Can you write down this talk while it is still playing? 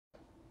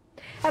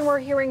And we're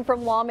hearing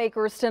from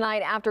lawmakers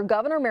tonight after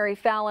Governor Mary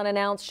Fallin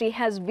announced she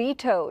has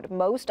vetoed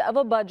most of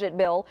a budget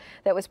bill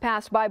that was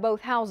passed by both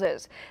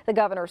houses. The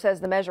governor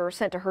says the measure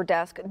sent to her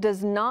desk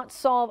does not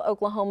solve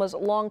Oklahoma's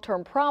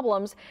long-term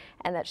problems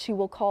and that she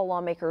will call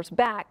lawmakers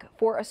back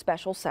for a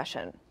special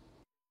session.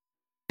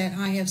 That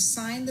I have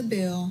signed the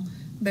bill,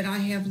 but I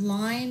have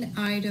line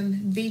item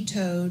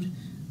vetoed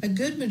a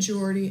good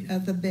majority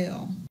of the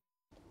bill.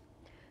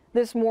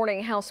 This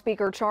morning, House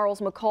Speaker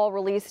Charles McCall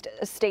released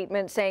a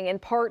statement saying, in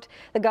part,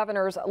 the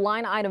governor's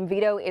line item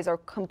veto is a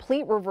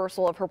complete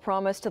reversal of her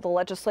promise to the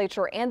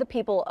legislature and the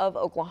people of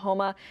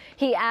Oklahoma.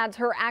 He adds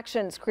her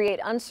actions create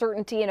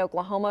uncertainty in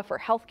Oklahoma for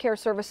health care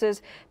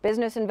services,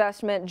 business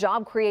investment,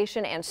 job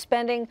creation, and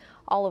spending,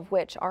 all of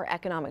which are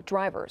economic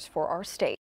drivers for our state.